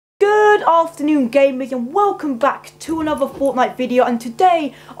Good afternoon gamers and welcome back to another Fortnite video, and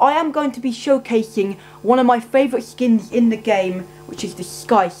today I am going to be showcasing one of my favourite skins in the game, which is the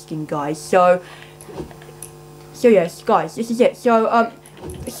Skye skin, guys. So yes guys, this is it. So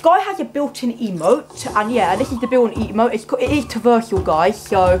Skye has a built-in emote, and yeah, this is the built-in emote. It is traversal, guys.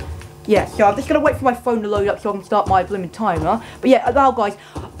 So yeah, so I'm just going to wait for my phone to load up so I can start my blooming timer. But yeah, now guys,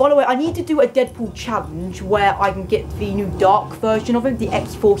 by the way, I need to do a Deadpool challenge where I can get the new dark version of him, the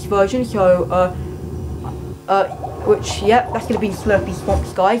X-Force version. So, which, yeah, that's going to be in Slurpy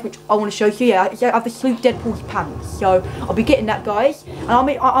Swamps, guys, which I want to show you. Yeah, I have to salute Deadpool's pants. So, I'll be getting that, guys. And I'm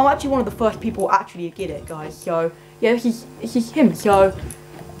actually one of the first people actually to get it, guys. So, yeah, this is him. So,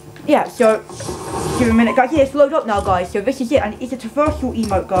 yeah, so give it a minute, guys. Yeah, it's loaded up now, guys. So this is it, and it's a traversal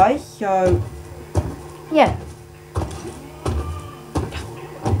emote, guys. So yeah.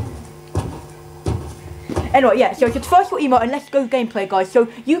 Anyway, yeah, so it's a traversal emote, and let's go gameplay, guys. So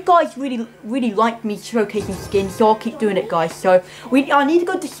you guys really like me showcasing skins, so I'll keep doing it, guys. So I need to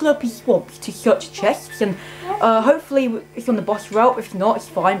go to Slurpy Swamps to search chests, and hopefully it's on the boss route. If not, it's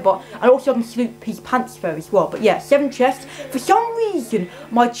fine. But I also can salute his pants there as well. But yeah, 7 chests. For some reason,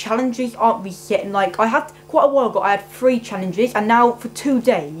 my challenges aren't resetting. Like I had quite a while ago, I had 3 challenges, and now for 2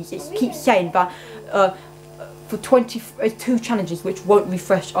 days, it keeps saying that for 22 challenges which won't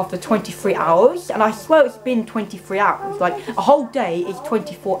refresh after 23 hours, and I swear it's been 23 hours. Like a whole day is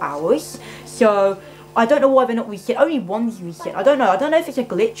 24 hours. So I don't know why they're not reset. Only one's reset. I don't know if it's a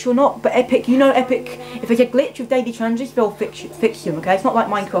glitch or not, but Epic, you know, Epic, if it's a glitch with daily challenges, they'll fix them, okay? It's not like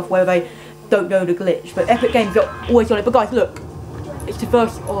Minecraft where they don't know the glitch, but Epic Games are always on it. But guys, look, it's the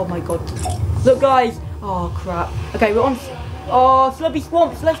first. Oh my god, look guys. Oh crap. Okay, we're on. Oh, Slurpy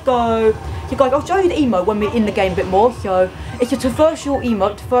Swamps, let's go. So guys, I'll show you the emote when we're in the game a bit more. So it's a traversal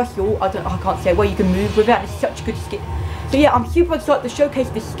emote. Traversal, I can't say, where you can move with it. It's such a good skin. So yeah, I'm super excited to showcase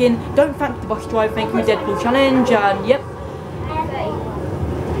this skin. Don't thank the bus driver, thank you Deadpool challenge, and yep.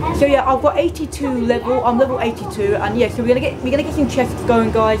 So yeah, I've got 82 level. I'm level 82, and yeah, so we're gonna get some chests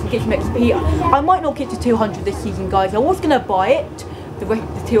going, guys, and get some XP. I might not get to 200 this season, guys. I was gonna buy it, the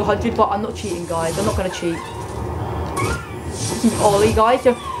 200, but I'm not cheating, guys. I'm not gonna cheat. This is Ollie, guys.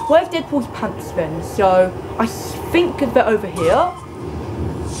 So where's Deadpool's pants then? So I think they're over here.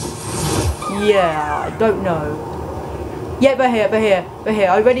 Yeah, I don't know. Yeah, they're here.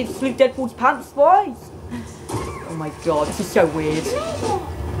 Are you ready to salute Deadpool's pants, boys? Oh my god, this is so weird.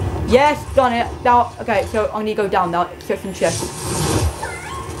 Yes, done it. Now, okay, so I'm gonna go down now, search some chests.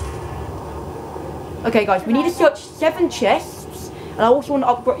 Okay, guys, we need to search 7 chests, and I also want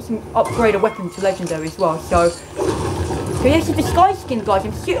to upgrade a weapon to legendary as well. So yes, it's the Skye skin, guys.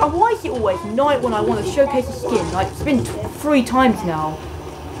 Why is it always night when I want to showcase a skin? Like, it's been 3 times now.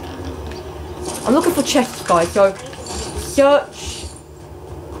 I'm looking for chests, guys. So search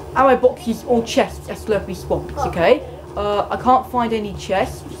ammo boxes or chests at Slurpy Swamps, okay? I can't find any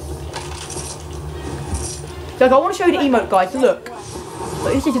chests. So I want to show you the emote, guys. So look,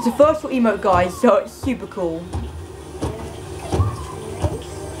 this is a traversal emote, guys. So it's super cool.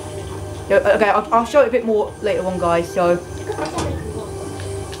 Okay, I'll show it a bit more later on, guys. So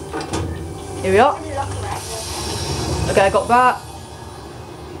here we are. Okay, I got that.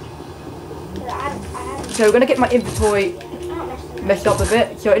 So we're gonna get my inventory messed up a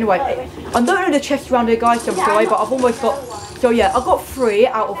bit. So anyway, I don't know the chests around here, guys. So I'm sorry, but I've almost got. So yeah, I got 3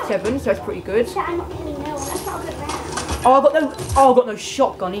 out of 7, so that's pretty good. Oh, I got no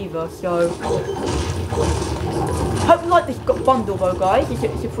shotgun either. So hope you like this bundle though, guys.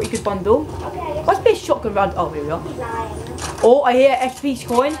 It's a pretty good bundle. Must be a shotgun round. Oh, here we are. Oh, I hear XP's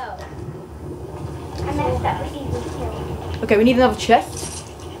coin. Okay, we need another chest.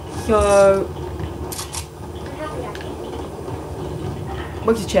 So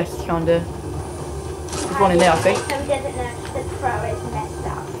where's the chest, kinda? There's one in there, I think.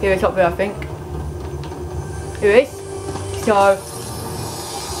 Here it's up there, I think. Here it is. So,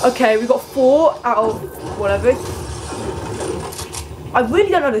 okay, we got 4 out of whatever. I really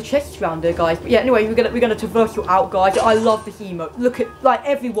don't know the chests around here, guys. But yeah, anyway, we're gonna traversal out, guys. I love this emote. Look at, like,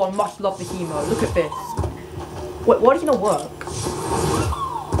 everyone must love this emote. Look at this. Wait, why does it not work?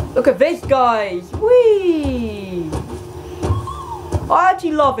 Look at this, guys. Whee! I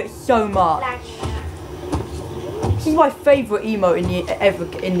actually love it so much. This is my favourite emote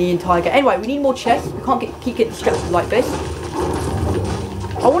in the entire game. Anyway, we need more chests. We can't keep getting distracted like this.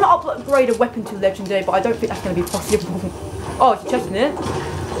 I want to upgrade a weapon to legendary, but I don't think that's going to be possible. Oh, it's a chest in it.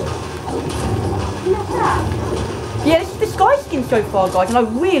 Yeah, this is the Skye skin so far, guys, and I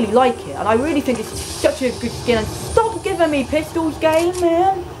really like it. And I really think it's such a good skin. And stop giving me pistols, game,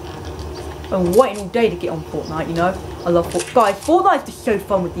 man. I'm waiting all day to get on Fortnite, you know. I love Fortnite. Guys, Fortnite is so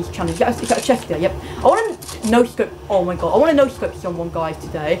fun with these challenges. Is that a chest there? Yep. I want to no-scope. Oh my god. I want to no-scope someone, guys,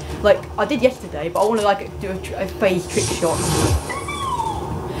 today. Like, I did yesterday, but I want to, like, do a phase trick shot.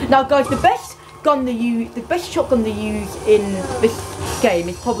 Now, guys, the best shotgun to use in this game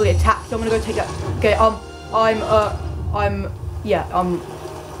is probably attack. So I'm going to go take that. Okay,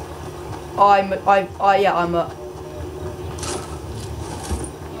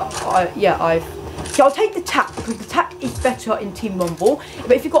 so I'll take the tack because the tack is better in Team Rumble.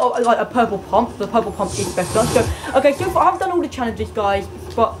 But if you've got a purple pump, the purple pump is better. So okay, so far I've done all the challenges, guys,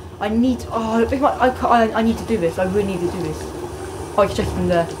 but I need I need to do this. I really need to do this. Oh, it's just in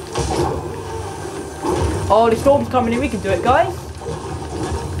there. Oh, the storm's coming in. We can do it, guys.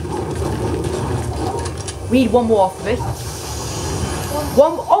 We need one more after this.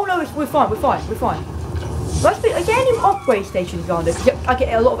 Oh no, we're fine. Is there any upgrade stations around it? I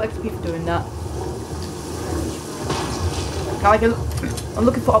get a lot of XP for doing that. I'm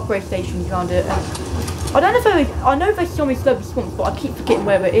looking for upgrade stations around it. I don't know if I know there's so many slurpy swamps, but I keep forgetting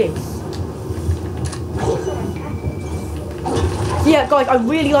where it is. So yeah, guys, I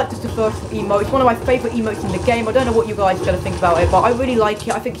really like this traversal emote. It's one of my favourite emotes in the game. I don't know what you guys are going to think about it, but I really like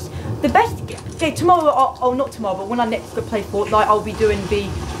it. I think it's the best. Okay, tomorrow, not tomorrow, but when I next go play Fortnite, I'll be doing the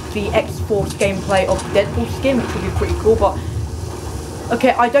X-Force gameplay of the Deadpool skin, which will be pretty cool. But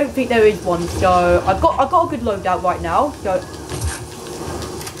okay, I don't think there is one, so I've got a good loadout right now. So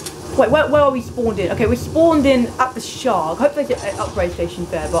wait, where are we spawned in? Okay, we're spawned in at the Shark. Hope there's an upgrade station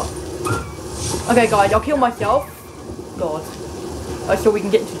there, but okay, guys, I'll kill myself. God, so we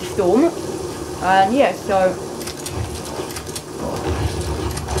can get into the storm, and yeah, so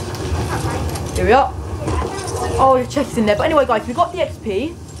here we are. Oh, the chest's in there, but anyway, guys, we got the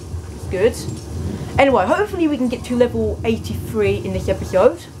XP. It's good. Anyway, hopefully we can get to level 83 in this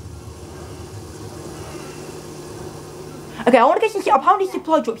episode. Okay, I want to get some. Apparently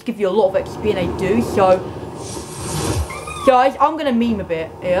supply drops give you a lot of XP, and they do. So, guys, I'm gonna meme a bit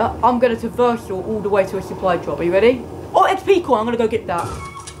here. I'm gonna traversal all the way to a supply drop. Are you ready? Oh, XP coin! I'm gonna go get that.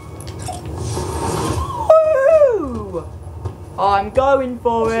 Woo! I'm going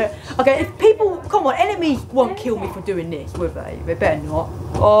for it. Okay, if people, come on, enemies won't kill me for doing this, will they? They better not.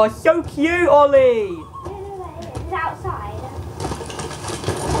 Oh, so cute, Ollie. It's outside.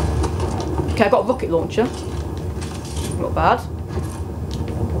 Okay, I got a rocket launcher. Not bad.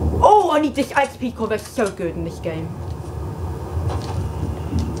 Oh, I need this XP coin. They're so good in this game.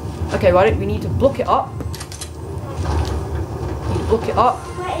 Okay, right. We need to block it up. Block it up.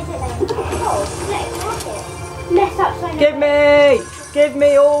 Where is it then? Oh, mess up so Give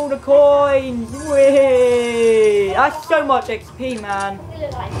me all the coins. Whee! That's so much XP, man.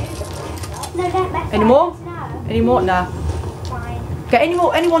 No, don't mess Any more? No. Any more? Nah. Fine. Okay,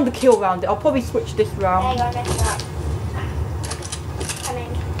 anyone to kill around it. I'll probably switch this round. There you go, mess it up.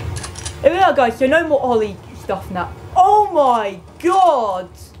 Coming. Here we are, guys. So no more Ollie stuff now. Oh my god!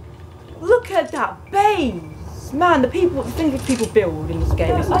 Look at that base. Man, the things that people build in this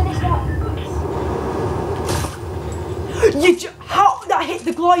game is how that hit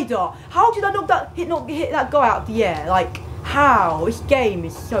the glider? How did I not hit that guy out of the air? Like, how? This game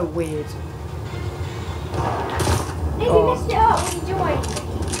is so weird. You messed it up when you joined.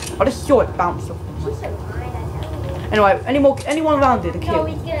 I just saw it bounce off. She's so fine, I tell you. Anyway, anyone around it to kill? No,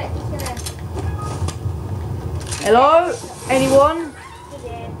 he's gonna. Hello? Anyone? He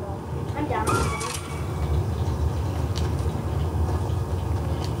did. I'm done.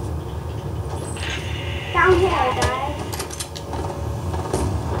 Down here, guys.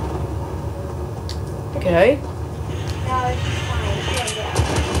 Okay. No, it's fine. It's gonna get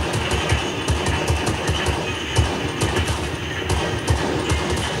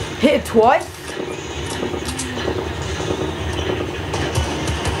Hit it twice.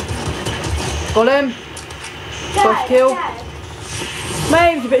 Got him. First kill.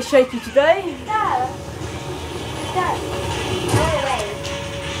 Maybe a bit shaky today.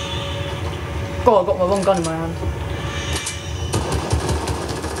 God, I got my wrong gun in my hand.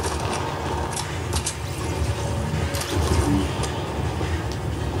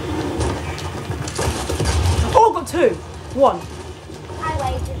 Oh, I got two. One. I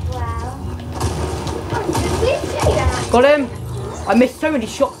waved as well. Got him. I missed so many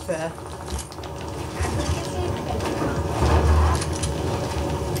shots there.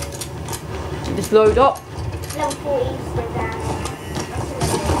 Just load up. Level 40 still down.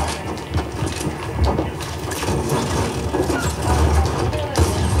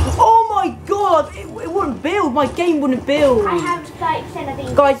 Oh my god, it wouldn't build. My game wouldn't build. I have 30% of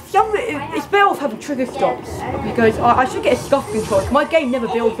these. Guys, it's better off having trigger stops because I should get a scuff control. My game never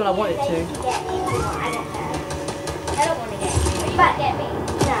builds when I want it to. But get me.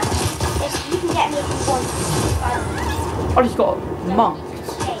 No. If you can get me if you want. I just got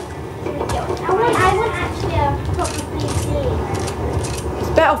monks. I want actually a proper PC.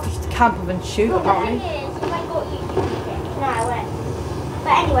 It's better off just to camp and shoot, Well, the apparently. thing is, if I got you, you'd get it. No, I won't.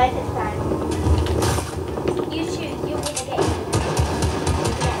 But anyways, it's fine. You shoot, you'll either get it.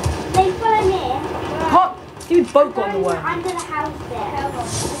 They follow me. Can't. Dude, boat got in the way. Under the house there.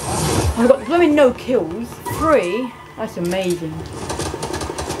 I've got blooming no kills. 3. That's amazing.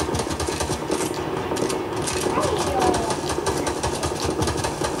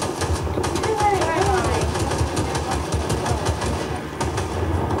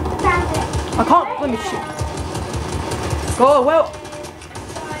 I can't blooming shoot. Oh, well.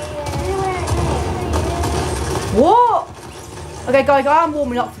 What? Okay, guys, I am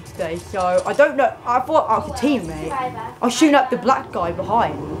warming up for today, so I don't know. I thought I was a teammate. I was shooting at the black guy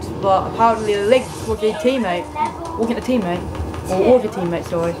behind, but apparently the link was a teammate. Wasn't a teammate. Or was a teammate,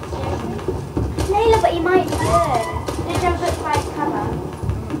 sorry. Layla, but you might be good. They don't look like cover.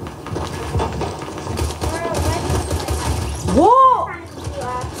 What?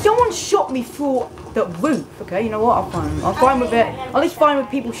 Someone shot me through the roof. Okay, you know what? I'm fine with it. At least fine with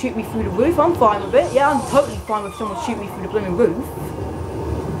people shoot me through the roof. I'm fine with it. Yeah, I'm totally fine with someone shoot me through the blooming roof.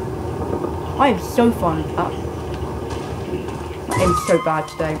 I am so fine with that. I am so bad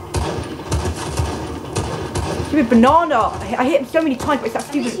today. Stupid banana. I hit him so many times, but it's that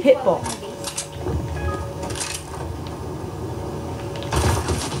stupid hitbox.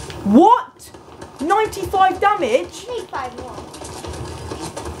 What? 95 damage? I need 5 more.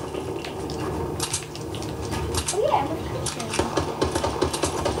 Oh yeah,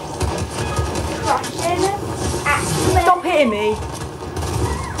 crushing. Stop hitting me.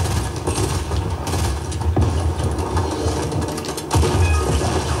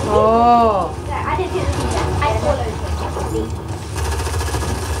 Oh. I didn't do the I followed him.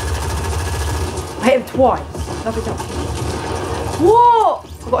 I hit him twice. Nothing else. What?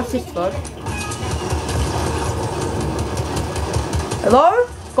 I got assist though. Hello?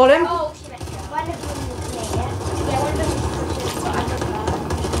 Got him? Oh, she meant to. One of them was me, yeah? Yeah, one of them was pushes, but I don't know.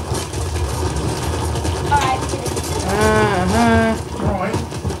 Alright, Right.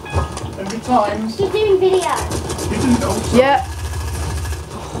 Every time. she's doing videos. You didn't know. Yeah.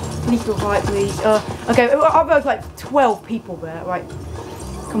 Please go right, please. Okay, I've got like 12 people there, right?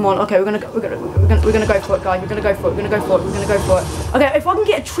 Come on, okay, we're gonna go for it, guys. We're gonna go for it. Okay, if I can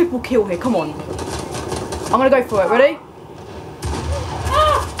get a triple kill here, come on. I'm gonna go for it. Ready?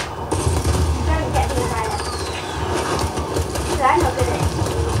 Don't get me violent. So I'm not good at it.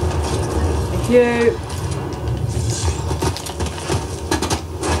 Thank you.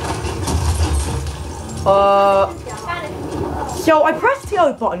 So I pressed the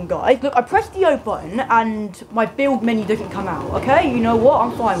O button, guys. Look, I pressed the O button and my build menu doesn't come out, okay? You know what?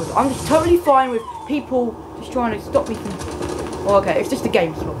 I'm fine with it. I'm just totally fine with people just trying to stop me from... Oh, okay, it's just a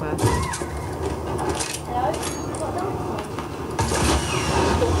game, it's not bad. Hello?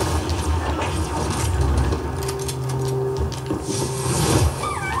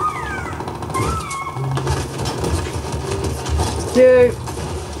 Two.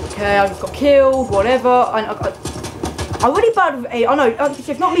 Okay, I just got killed, whatever. I'm really bad with AI. Oh no,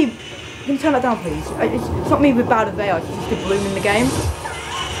 it's not me. Can you turn that down, please? It's not me with bad with AI. It's just the bloom in the game.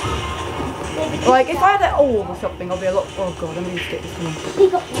 Like if I had that orb or something, I'll be a lot. Oh god, I'm gonna get this one. He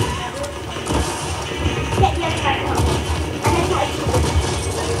got me. Get the other side on. And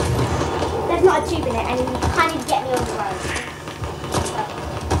there's not a tube in it, and you kind of get me on the road.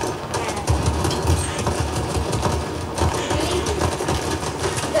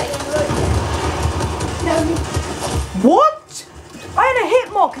 What? I had a hit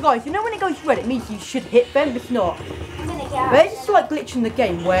marker, guys. You know when it goes red, it means you should hit them. It's not. I'm gonna get out. But it's just like glitch in the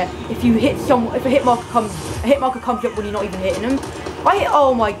game where if you hit someone, if a hit marker comes up when you're not even hitting them.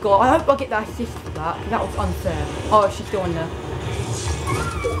 Oh my god! I hope I get that assist for that. 'Cause that was unfair. Oh, she's still on there.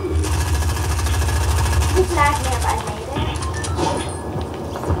 Just lag me up, I made it.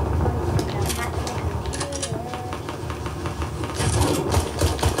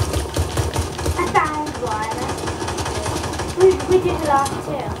 I found one. We did the last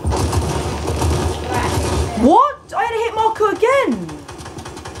two. What? I had a hit marker again.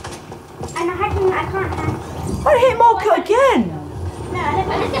 And I can't hack. I had a hit marker again. No,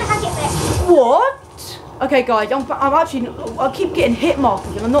 I'm just gonna hack it back. What? Okay, guys, I keep getting hit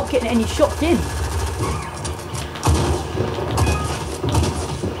markers and I'm not getting any shots in.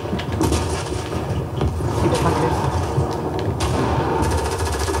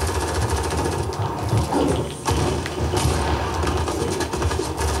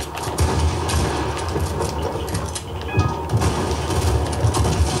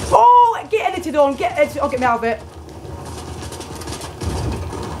 on. Get me out of it.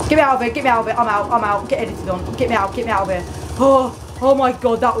 Get me out of it. Get me out of it. I'm out. Get edited on. Get me out of here. Oh my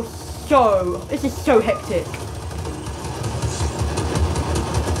god, that was so. This is so hectic.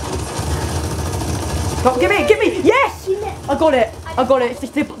 Come, give me. Yes! I got it. It's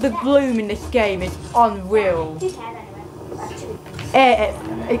just the bloom in this game is unreal.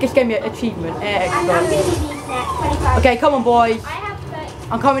 It just gave me an achievement. Air expert. Okay, come on, boys.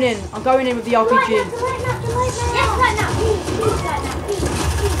 I'm coming in. I'm going in with the RPG.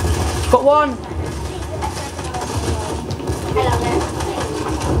 Got one.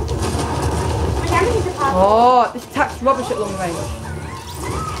 Oh, this attack's rubbish at long range.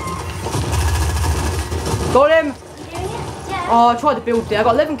 Got him. Oh, I tried to build there. I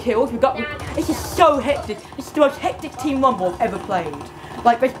got 11 kills. This is so hectic. This is the most hectic Team Rumble I've ever played.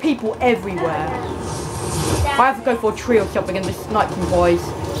 Like, there's people everywhere. I have to go for a tree or something and just snipe some boys.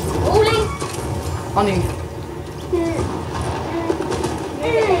 I knew.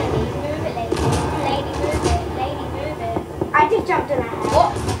 I just jumped on her head.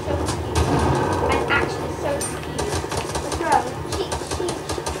 What? I'm actually so confused. What's wrong?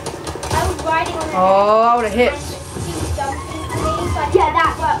 I was riding on her head. Oh, I would have hit. She was jumping for me, so yeah,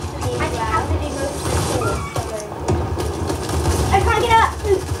 that worked for me. I just have to do most of the I can't get up.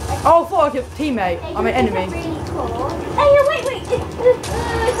 Oh, I thought I was a teammate. I'm an enemy. Really cool. Hey, wait. I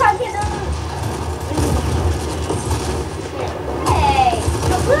can't get up. Hey.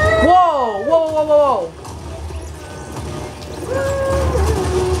 Whoa.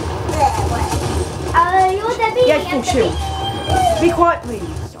 You're the bee. Yes, full shield. Be quiet,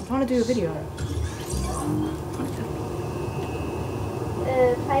 please. I'm trying to do a video.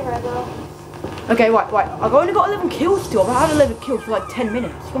 Play Robo. Okay, right. I've only got 11 kills still. I've had 11 kills for like 10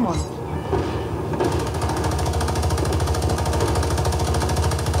 minutes. Come on.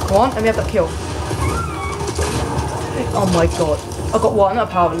 Come on, let me have that kill. Oh my god. I got one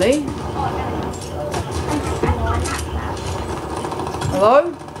apparently.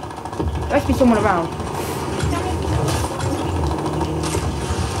 Hello? There must be someone around.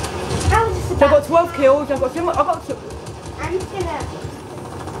 So I've got 12 kills. I'm just gonna.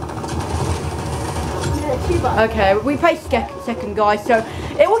 Okay, we played second, guys. So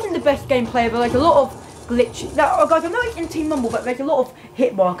it wasn't the best gameplay, but there's a lot of glitches. Now, guys, I know it's in Team Rumble, but there's a lot of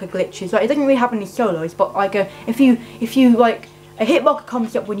hit marker glitches. Like, it doesn't really happen in solos, but like if you like a hit marker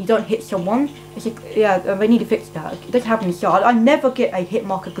comes up when you don't hit someone, it's like, yeah, they need to fix that. It doesn't happen in solo. I never get a hit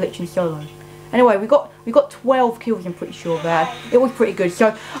marker glitch in solo. Anyway, we got 12 kills, I'm pretty sure there. It was pretty good.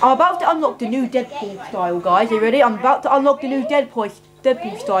 So I'm about to unlock the new Deadpool style, guys. Are you ready? I'm about to unlock the new Deadpool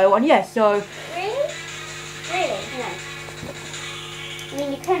style, and yeah, so. Really? No. I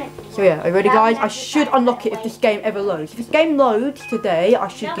mean, you couldn't. So yeah, are you ready, guys? I should unlock it if this game ever loads. If this game loads today, I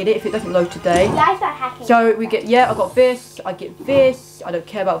should get it. If it doesn't load today. Yeah, I start hacking. So we get, yeah, I got this, I get this, I don't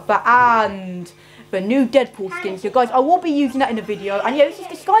care about that, and the new Deadpool skin. So guys, I will be using that in the video. And yeah, this is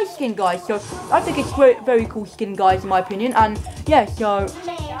the Skye skin, guys. So I think it's very cool skin, guys, in my opinion. And yeah, so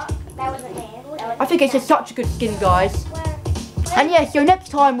I think it's just such a good skin, guys. And yeah, so next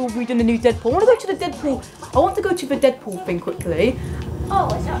time we'll be doing the new Deadpool. I want to go to the Deadpool thing quickly. Oh,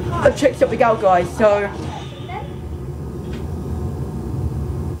 it's not hard. I'll check something out, guys. So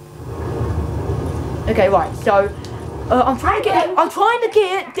okay, right. So I'm trying to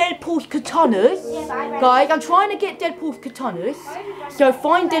get Deadpool's katanas, guys. I'm trying to get Deadpool's katanas. So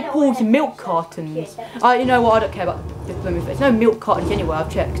find Deadpool's milk cartons. You know what? I don't care about Deadpool. There's no milk cartons anywhere. I've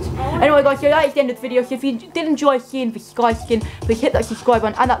checked. Anyway, guys. So that is the end of the video. So if you did enjoy seeing the Skye skin, please hit that subscribe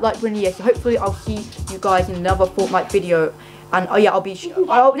button and that like button. Yeah. So hopefully I'll see you guys in another Fortnite video. And yeah,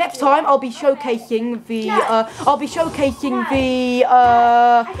 next time I'll be showcasing the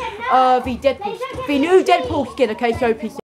the new Deadpool skin. Okay, so peace out.